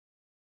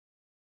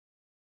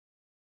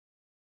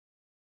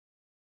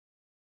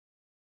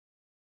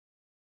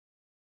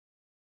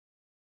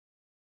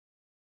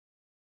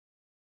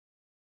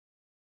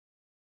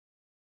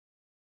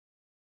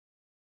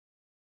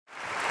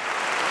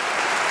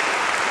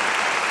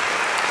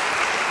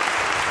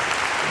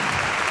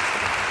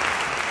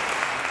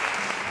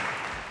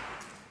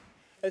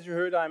As you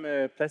heard, I'm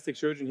a plastic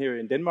surgeon here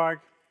in Denmark.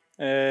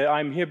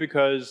 I'm here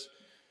because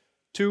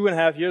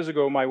 2.5 years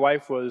ago, my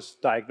wife was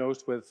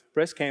diagnosed with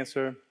breast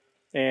cancer.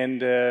 And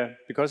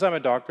because I'm a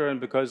doctor and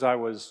because I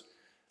was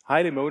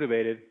highly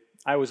motivated,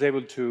 I was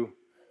able to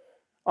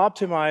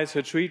optimize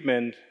her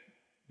treatment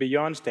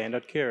beyond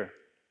standard care.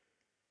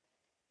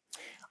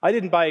 I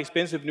didn't buy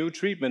expensive new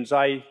treatments.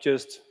 I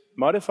just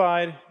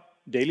modified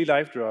daily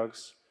life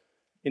drugs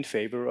in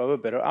favor of a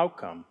better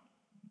outcome.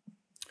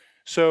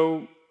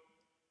 So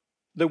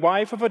the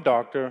wife of a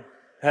doctor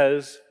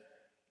has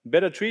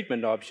better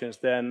treatment options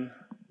than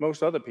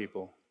most other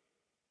people.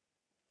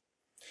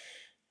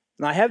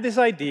 And I have this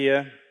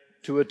idea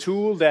to a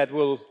tool that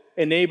will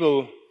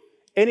enable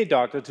any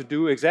doctor to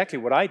do exactly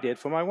what I did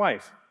for my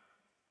wife.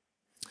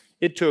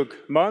 It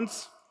took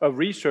months of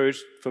research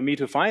for me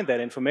to find that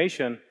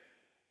information,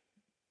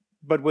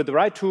 but with the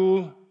right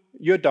tool,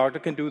 your doctor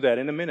can do that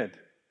in a minute.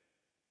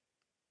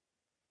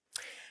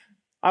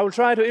 I will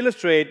try to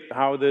illustrate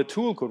how the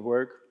tool could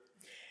work,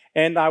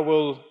 and I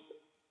will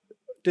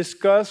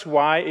discuss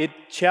why it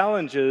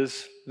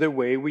challenges the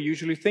way we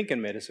usually think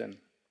in medicine,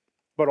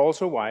 but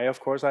also why, of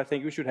course, I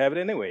think we should have it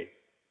anyway.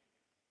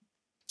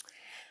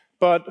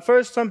 But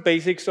first, some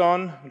basics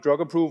on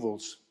drug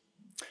approvals.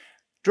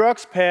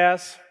 Drugs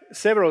pass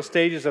several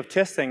stages of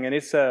testing, and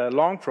it's a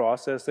long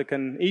process that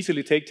can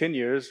easily take 10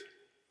 years.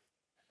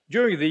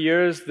 During the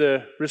years,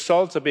 the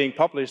results are being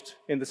published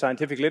in the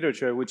scientific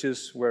literature, which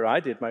is where I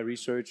did my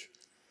research.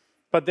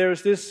 But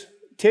there's this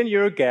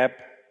 10-year gap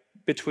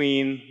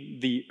between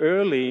the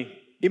early,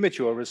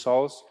 immature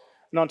results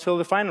and until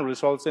the final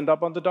results end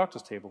up on the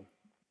doctor's table.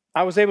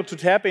 I was able to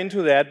tap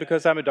into that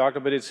because I'm a doctor,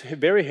 but it's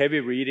very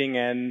heavy reading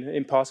and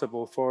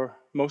impossible for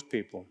most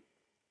people.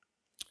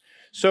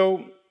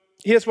 So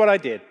here's what I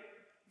did.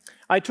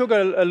 I took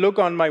a look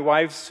on my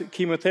wife's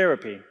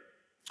chemotherapy.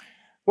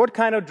 What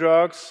kind of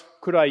drugs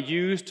could I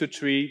use to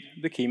treat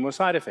the chemo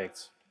side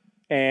effects?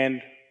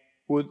 And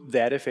would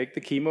that affect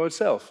the chemo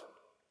itself?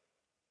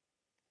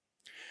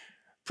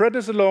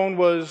 Prednisolone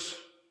was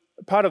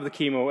part of the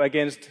chemo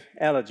against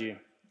allergy.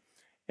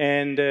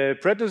 And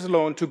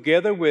prednisolone,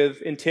 together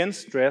with intense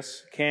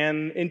stress,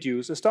 can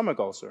induce a stomach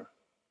ulcer.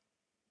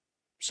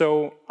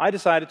 So I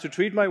decided to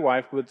treat my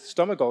wife with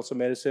stomach ulcer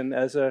medicine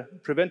as a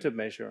preventive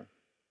measure.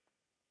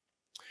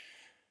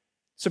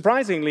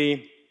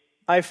 Surprisingly,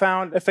 I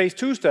found a phase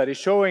 2 study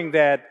showing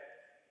that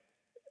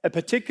a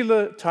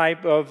particular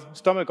type of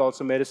stomach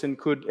ulcer medicine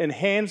could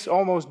enhance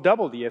almost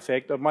double the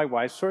effect of my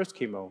wife's first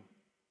chemo.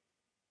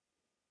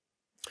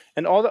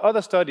 And all the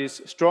other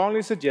studies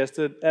strongly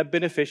suggested a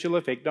beneficial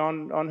effect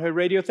on her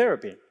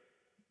radiotherapy.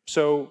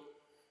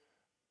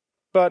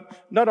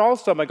 But not all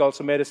stomach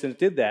ulcer medicines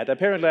did that.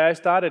 Apparently, I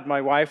started my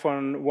wife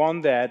on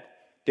one that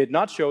did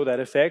not show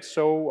that effect,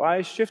 so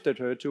I shifted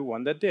her to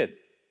one that did.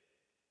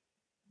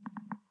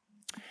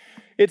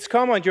 It's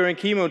common during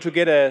chemo to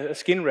get a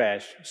skin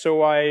rash,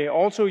 so I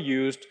also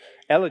used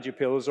allergy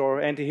pills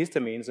or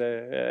antihistamines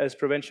as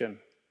prevention.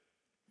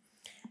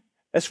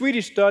 A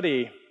Swedish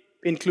study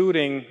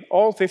including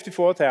all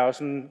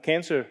 54,000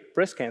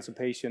 breast cancer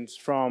patients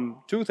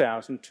from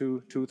 2000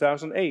 to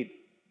 2008,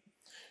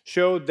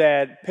 showed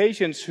that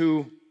patients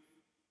who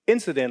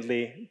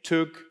incidentally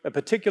took a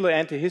particular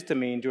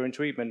antihistamine during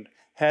treatment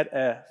had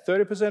a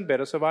 30%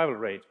 better survival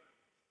rate.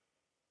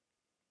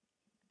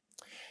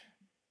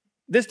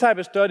 This type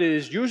of study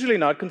is usually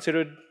not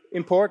considered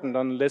important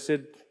unless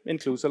it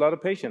includes a lot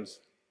of patients.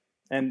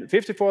 And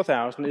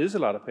 54,000 is a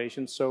lot of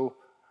patients, so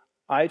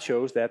I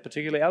chose that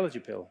particular allergy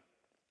pill.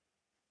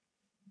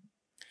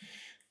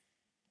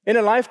 In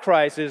a life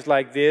crisis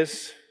like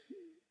this,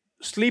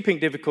 sleeping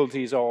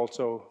difficulties are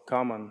also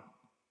common.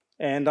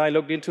 And I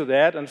looked into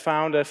that and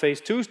found a phase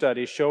 2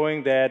 study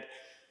showing that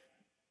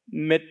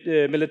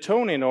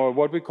melatonin, or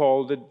what we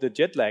call the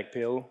Jetlag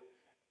pill,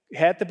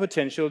 had the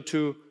potential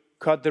to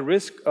cut the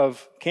risk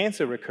of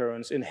cancer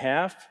recurrence in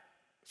half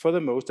for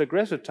the most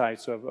aggressive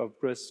types of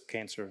breast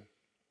cancer.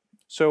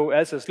 So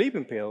as a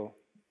sleeping pill,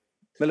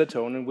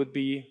 melatonin would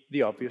be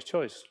the obvious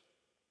choice.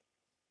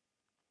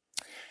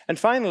 And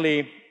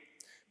finally,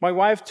 my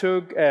wife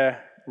took a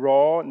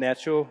raw,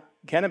 natural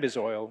cannabis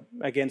oil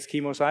against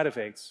chemo side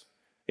effects.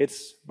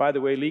 It's, by the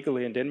way, legal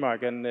in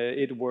Denmark, and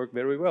it worked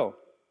very well.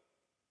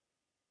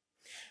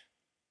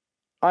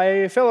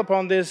 I fell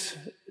upon this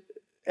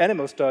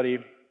animal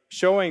study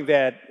showing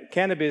that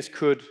cannabis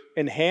could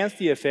enhance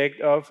the effect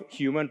of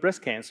human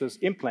breast cancers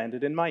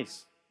implanted in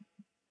mice.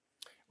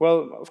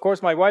 Well, of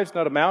course, my wife's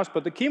not a mouse,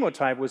 but the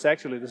chemotype was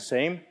actually the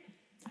same.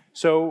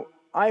 So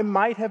I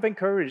might have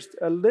encouraged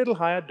a little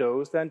higher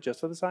dose than just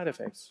for the side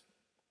effects.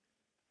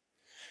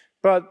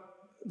 But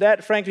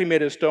that frankly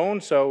made her stone,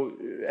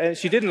 and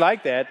she didn't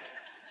like that.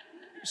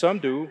 Some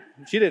do.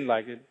 She didn't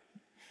like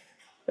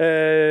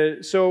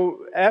it.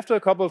 So after a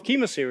couple of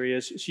chemo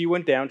series, she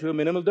went down to a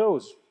minimal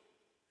dose.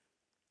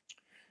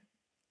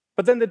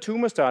 But then the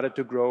tumor started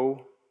to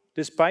grow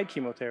despite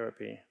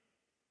chemotherapy.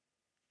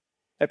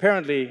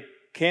 Apparently,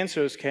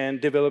 cancers can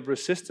develop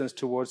resistance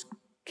towards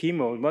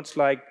chemo, much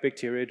like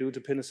bacteria do to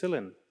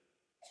penicillin.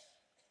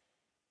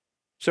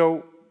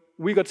 So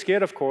we got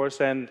scared, of course,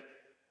 and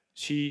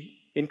she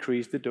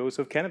increased the dose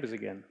of cannabis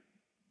again.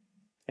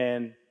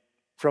 And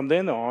from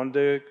then on,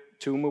 the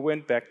tumor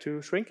went back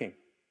to shrinking.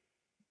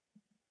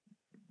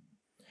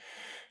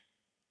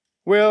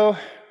 Well,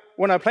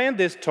 when I planned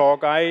this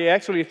talk, I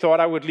actually thought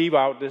I would leave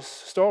out this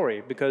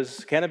story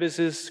because cannabis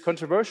is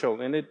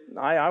controversial, and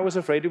I was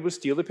afraid it would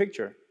steal the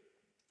picture.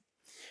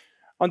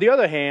 On the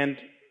other hand,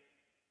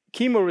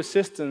 chemo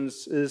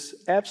resistance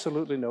is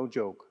absolutely no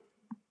joke.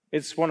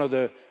 It's one of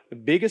the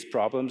biggest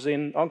problems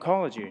in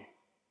oncology.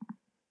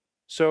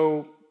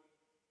 So,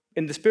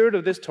 in the spirit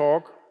of this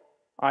talk,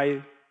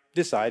 I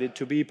decided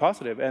to be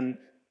positive and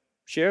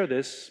share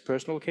this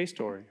personal case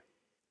story.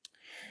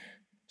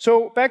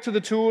 So, back to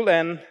the tool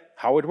and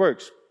how it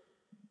works.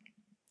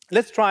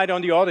 Let's try it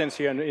on the audience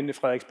here in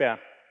Frederiksberg.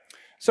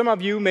 Some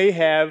of you may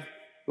have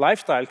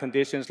lifestyle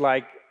conditions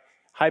like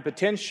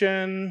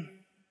hypertension,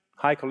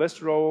 high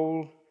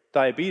cholesterol,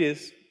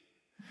 diabetes.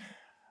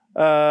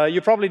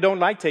 You probably don't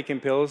like taking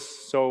pills,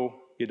 so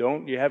you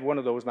don't. You have one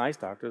of those nice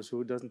doctors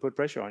who doesn't put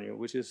pressure on you,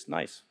 which is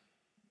nice.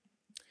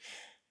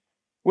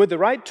 With the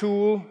right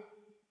tool,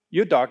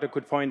 your doctor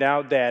could point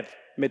out that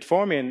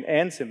metformin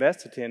and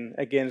simvastatin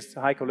against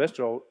high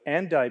cholesterol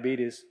and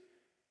diabetes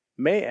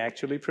may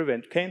actually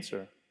prevent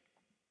cancer.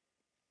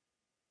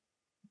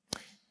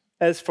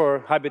 As for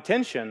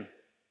hypertension,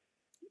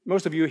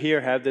 most of you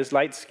here have this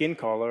light skin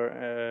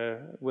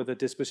color with a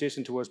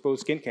disposition towards both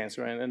skin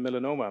cancer and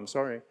melanoma, I'm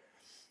sorry.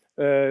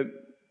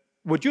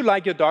 Would you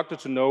like your doctor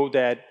to know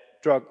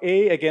that drug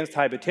A against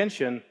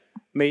hypertension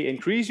may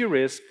increase your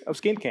risk of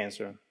skin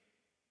cancer,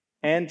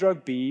 and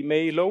drug B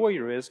may lower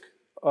your risk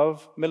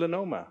of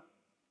melanoma?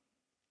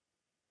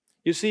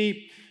 You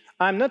see,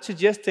 I'm not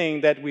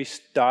suggesting that we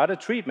start a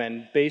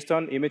treatment based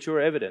on immature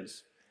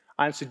evidence.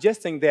 I'm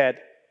suggesting that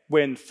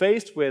when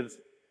faced with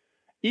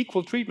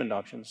equal treatment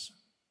options,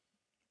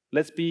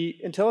 let's be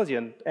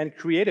intelligent and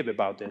creative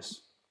about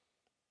this.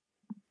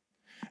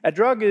 A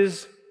drug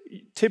is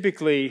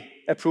typically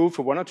approved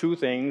for one or two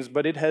things,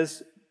 but it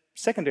has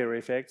secondary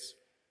effects,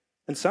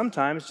 and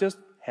sometimes just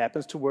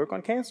happens to work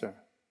on cancer.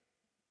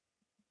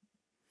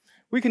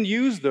 We can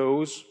use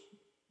those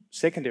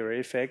secondary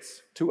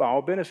effects to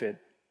our benefit.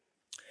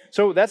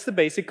 So that's the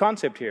basic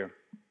concept here.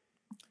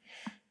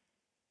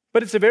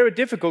 But it's a very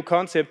difficult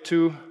concept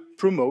to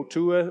promote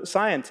to a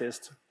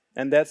scientist,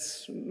 and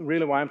that's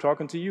really why I'm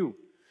talking to you.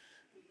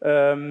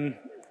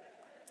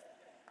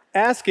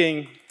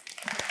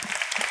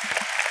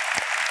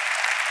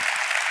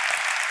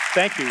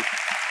 Thank you.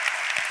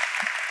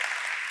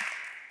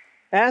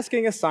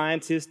 Asking a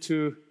scientist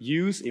to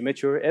use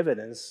immature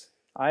evidence,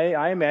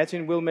 I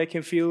imagine will make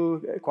him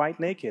feel quite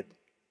naked.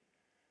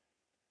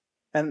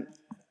 And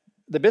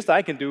the best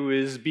I can do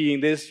is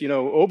being this,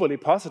 overly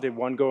positive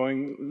one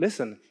going,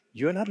 listen,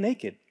 you're not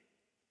naked.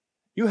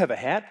 You have a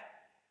hat.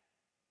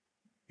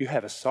 You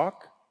have a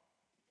sock.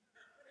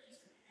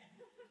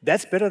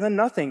 That's better than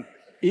nothing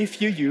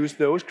if you use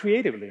those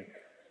creatively.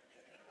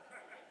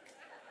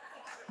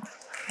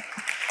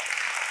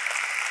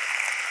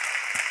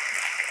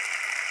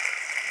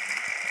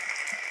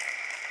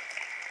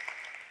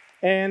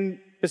 And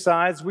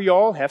besides, we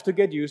all have to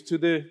get used to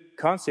the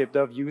concept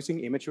of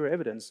using immature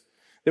evidence.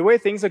 The way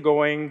things are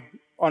going,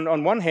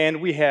 on one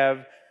hand, we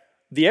have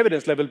the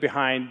evidence level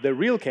behind the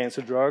real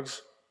cancer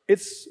drugs.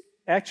 It's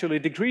actually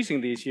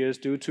decreasing these years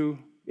due to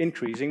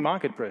increasing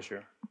market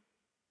pressure.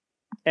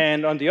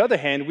 And on the other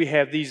hand, we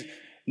have these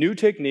new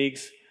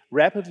techniques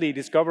rapidly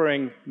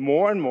discovering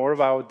more and more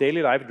of our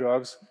daily life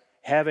drugs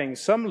having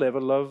some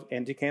level of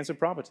anti-cancer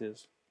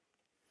properties.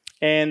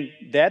 And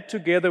that,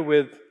 together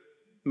with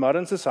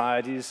modern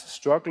societies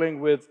struggling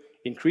with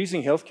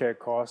increasing healthcare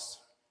costs,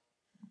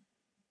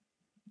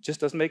 just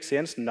doesn't make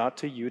sense not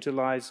to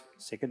utilize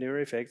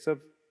secondary effects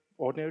of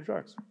ordinary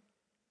drugs.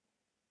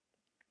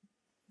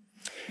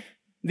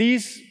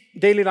 These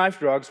daily life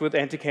drugs with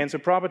anti-cancer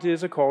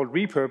properties are called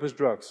repurposed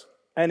drugs,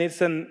 and it's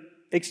an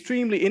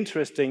extremely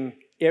interesting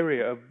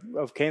area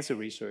of cancer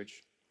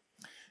research.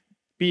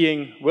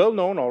 Being well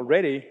known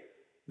already,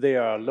 they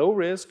are low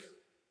risk,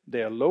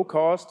 they are low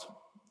cost,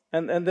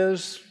 and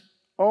there's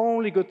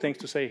only good things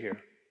to say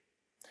here,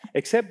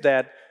 except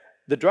that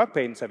the drug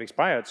patents have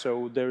expired,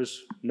 so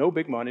there's no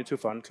big money to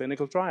fund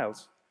clinical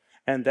trials.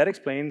 And that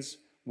explains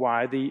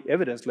why the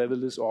evidence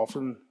level is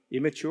often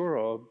immature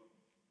or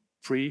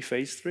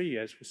pre-phase 3,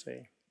 as we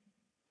say.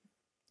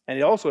 And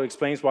it also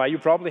explains why you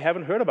probably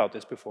haven't heard about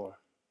this before.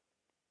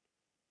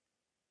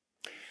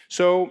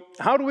 So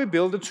how do we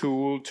build a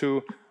tool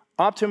to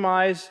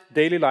optimize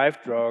daily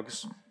life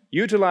drugs,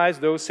 utilize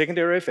those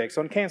secondary effects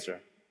on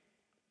cancer?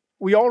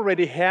 We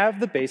already have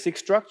the basic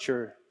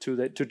structure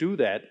to do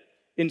that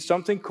in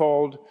something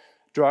called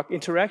drug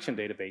interaction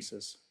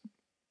databases.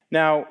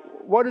 Now,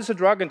 what is a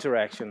drug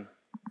interaction?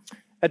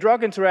 A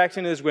drug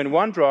interaction is when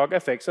one drug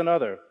affects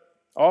another.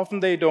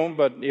 Often they don't,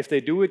 but if they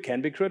do, it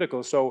can be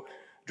critical. So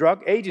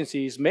drug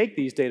agencies make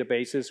these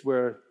databases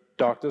where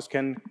doctors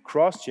can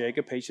cross-check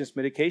a patient's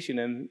medication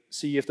and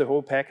see if the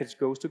whole package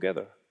goes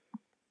together.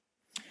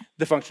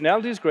 The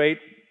functionality is great.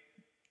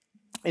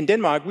 In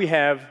Denmark, we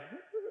have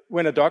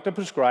when a doctor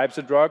prescribes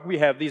a drug, we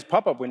have these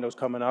pop-up windows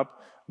coming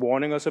up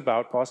warning us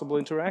about possible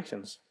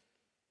interactions.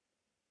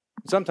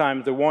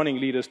 Sometimes the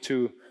warning leads us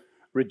to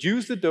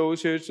reduce the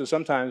dosage, or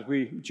sometimes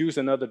we choose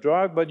another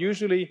drug, but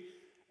usually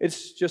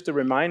it's just a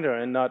reminder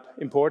and not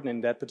important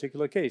in that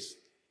particular case.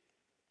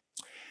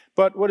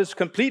 But what is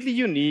completely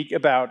unique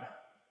about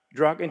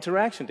drug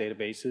interaction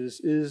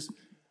databases is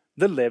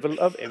the level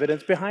of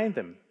evidence behind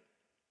them.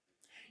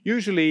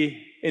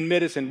 Usually in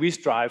medicine, we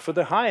strive for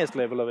the highest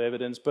level of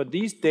evidence, but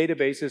these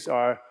databases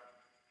are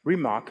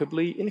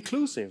remarkably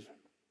inclusive.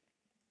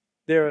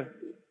 They're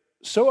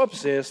so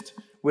obsessed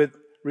with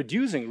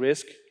reducing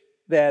risk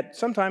that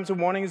sometimes a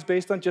warning is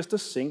based on just a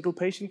single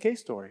patient case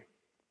story.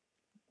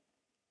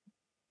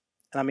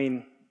 I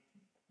mean,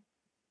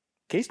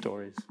 case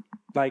stories,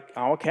 like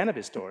our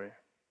cannabis story.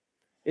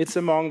 It's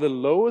among the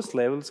lowest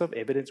levels of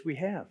evidence we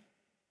have.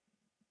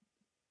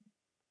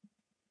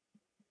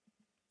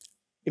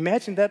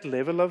 Imagine that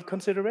level of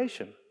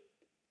consideration.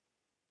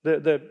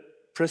 The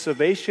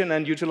preservation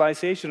and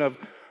utilization of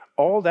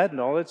all that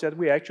knowledge that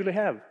we actually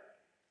have.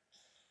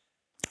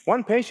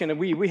 One patient, and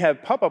we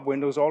have pop-up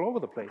windows all over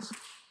the place.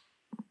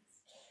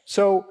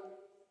 So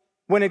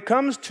when it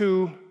comes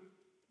to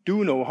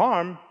do no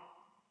harm,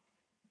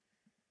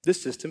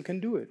 this system can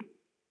do it,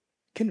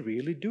 can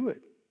really do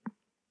it.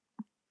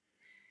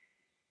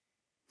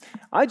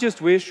 I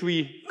just wish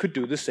we could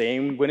do the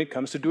same when it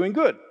comes to doing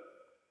good.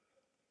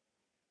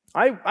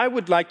 I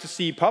would like to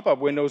see pop-up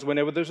windows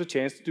whenever there's a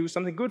chance to do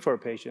something good for a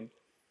patient.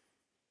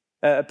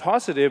 A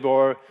positive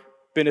or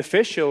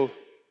beneficial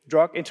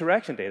drug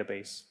interaction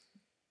database.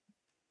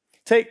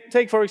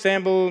 Take, for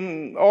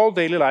example, all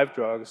daily life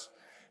drugs.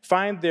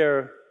 Find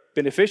their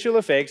beneficial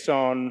effects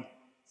on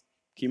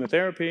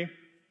chemotherapy,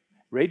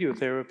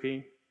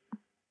 radiotherapy,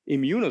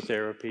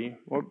 immunotherapy,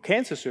 or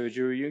cancer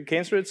surgery,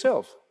 cancer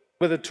itself.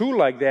 With a tool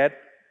like that,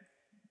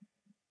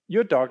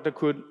 your doctor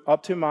could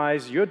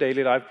optimize your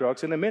daily life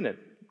drugs in a minute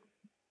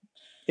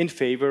in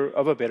favor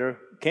of a better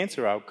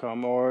cancer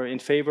outcome or in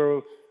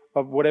favor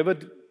of whatever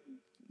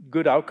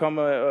good outcome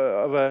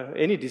of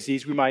any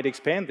disease we might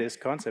expand this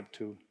concept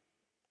to.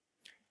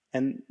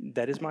 And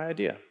that is my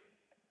idea.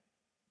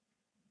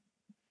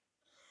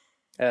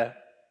 A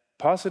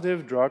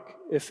positive drug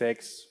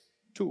effects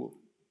tool.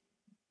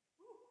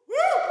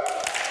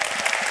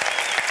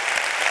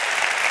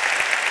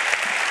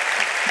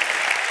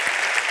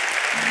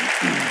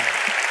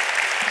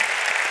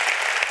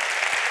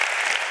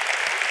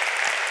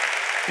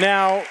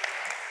 Now,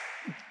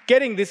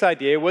 getting this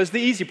idea was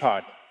the easy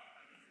part.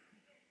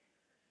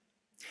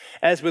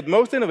 As with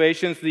most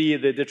innovations,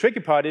 the tricky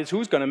part is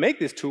who's going to make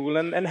this tool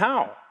and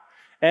how.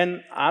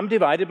 And I'm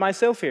divided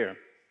myself here.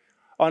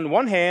 On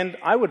one hand,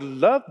 I would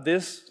love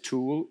this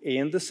tool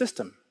in the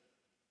system.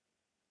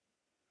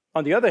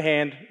 On the other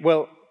hand,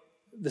 well,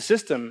 the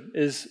system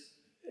is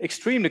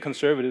extremely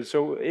conservative,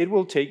 so it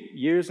will take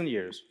years and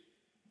years.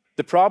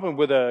 The problem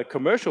with a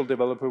commercial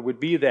developer would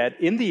be that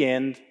in the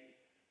end,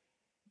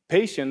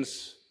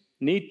 patients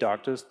need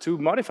doctors to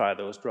modify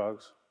those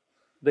drugs.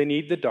 They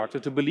need the doctor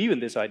to believe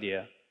in this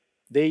idea.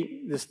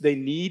 They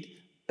need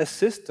a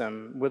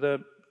system with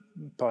a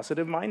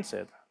positive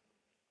mindset.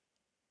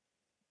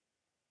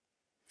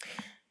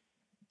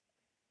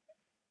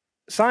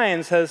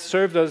 Science has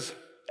served us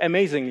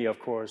amazingly, of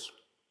course,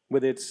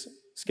 with its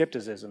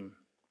skepticism.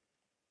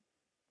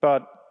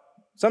 But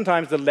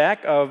sometimes the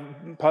lack of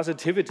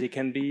positivity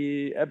can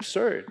be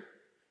absurd.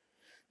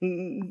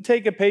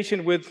 Take a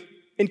patient with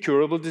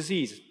incurable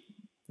disease.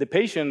 The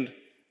patient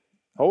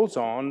holds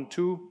on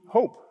to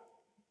hope.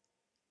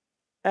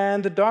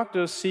 And the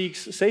doctor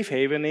seeks safe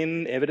haven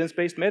in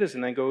evidence-based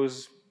medicine and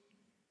goes,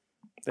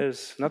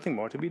 there's nothing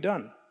more to be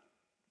done.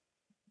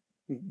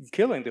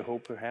 Killing the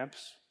hope,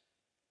 perhaps.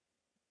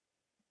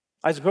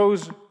 I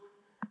suppose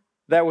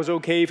that was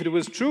okay if it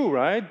was true,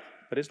 right?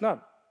 But it's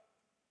not.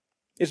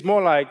 It's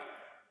more like,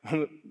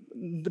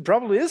 there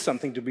probably is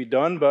something to be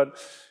done, but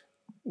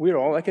we're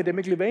all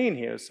academically vain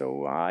here,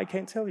 so I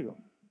can't tell you.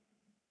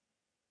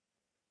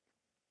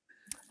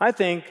 I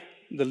think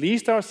the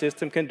least our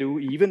system can do,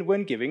 even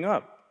when giving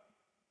up,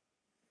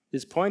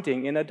 is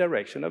pointing in a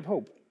direction of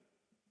hope.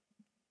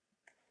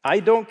 I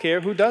don't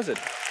care who does it.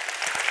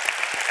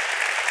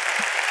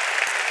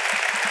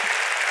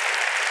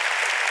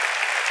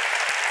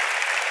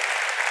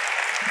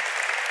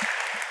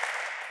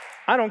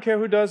 I don't care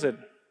who does it.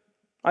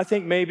 I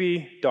think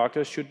maybe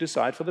doctors should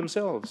decide for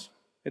themselves.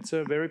 It's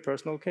a very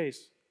personal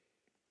case.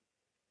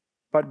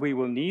 But we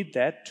will need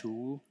that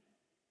tool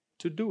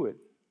to do it.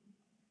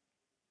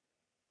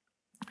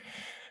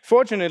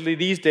 Fortunately,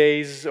 these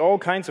days, all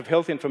kinds of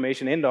health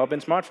information end up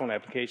in smartphone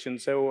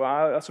applications, so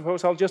I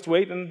suppose I'll just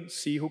wait and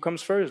see who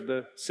comes first,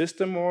 the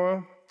system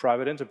or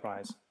private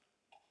enterprise.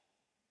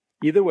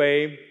 Either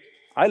way,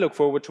 I look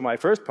forward to my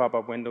first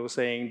pop-up window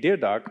saying, "Dear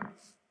Doc,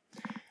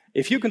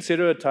 if you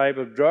consider a type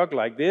of drug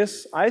like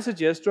this, I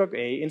suggest drug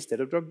A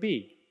instead of drug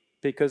B,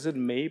 because it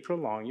may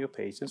prolong your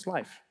patient's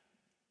life."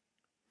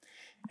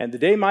 And the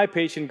day my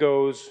patient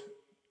goes,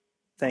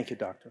 "Thank you,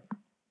 doctor,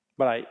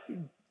 but I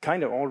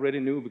kind of already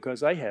knew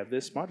because I have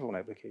this smartphone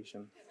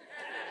application.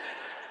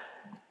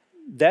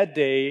 That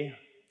day,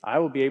 I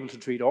will be able to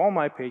treat all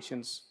my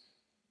patients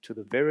to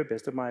the very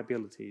best of my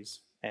abilities,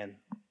 and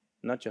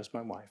not just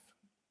my wife.